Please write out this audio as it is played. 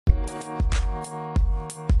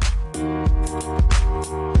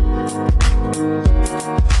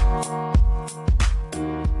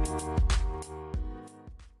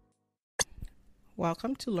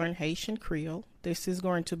Welcome to Learn Haitian Creole. This is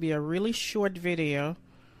going to be a really short video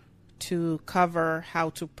to cover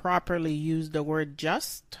how to properly use the word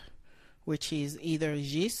just, which is either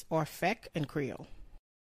jis or fek in Creole.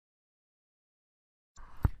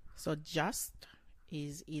 So just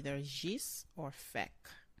is either jis or fek.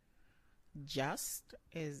 Just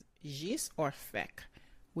is jis or fek.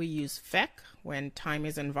 We use fek when time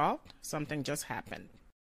is involved, something just happened.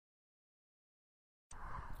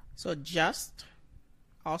 So just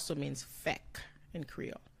also means fek in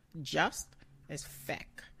Creole. Just is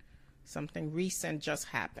fek. Something recent just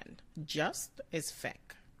happened. Just is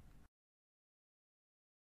fek.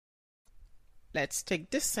 Let's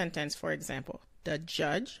take this sentence for example. The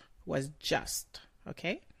judge was just.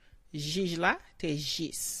 Okay? Juge la te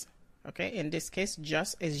jis. Okay? In this case,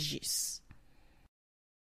 just is jis.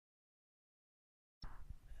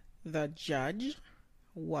 The judge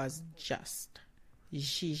was just.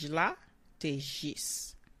 Juge la te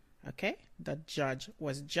jis. Okay? The judge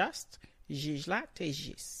was just. Juge la te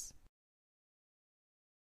jis.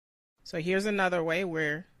 So here's another way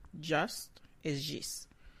where just is jis.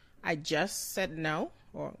 I just said no,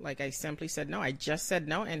 or like I simply said no. I just said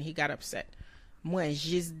no and he got upset. Mwen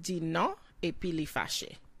jis di non epi li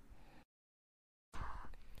fache.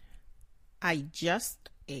 I just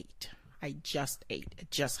ate. I just ate.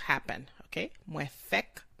 It just happened. Okay? Mwen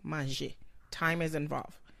fek manje. Time is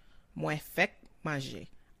involved. Mwen fek manje.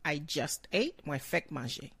 I just ate. Mwen fek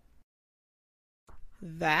manje.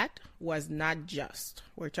 That was not just.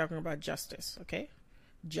 We're talking about justice. Okay?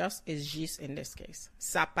 Just is jis in this case.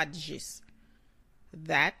 Sa pat jis.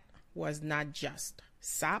 That was not just.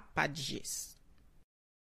 Sa pat jis.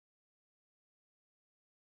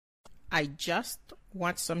 I just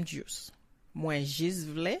want some juice. Mwen jis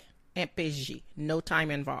vle un peji. No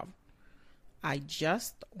time involved. I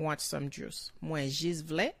just want some juice. Mwen jis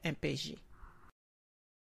vle un peji.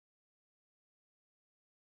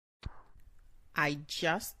 I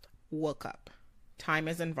just woke up. Time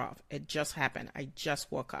is involved. It just happened. I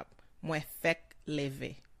just woke up. Mwen fek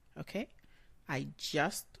leve. Okay? I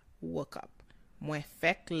just woke up. Mwen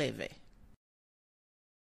fek leve.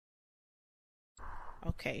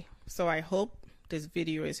 Okay, so I hope this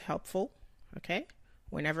video is helpful. Okay?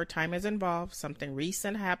 Whenever time is involved, something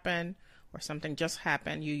recent happened or something just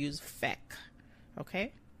happened, you use fek.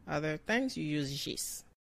 Okay? Other things, you use jis.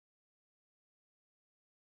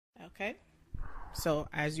 Okay? So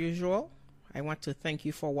as usual, I want to thank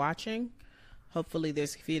you for watching. Hopefully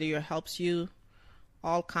this video helps you.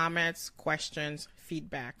 All comments, questions,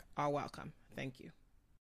 feedback are welcome. Thank you.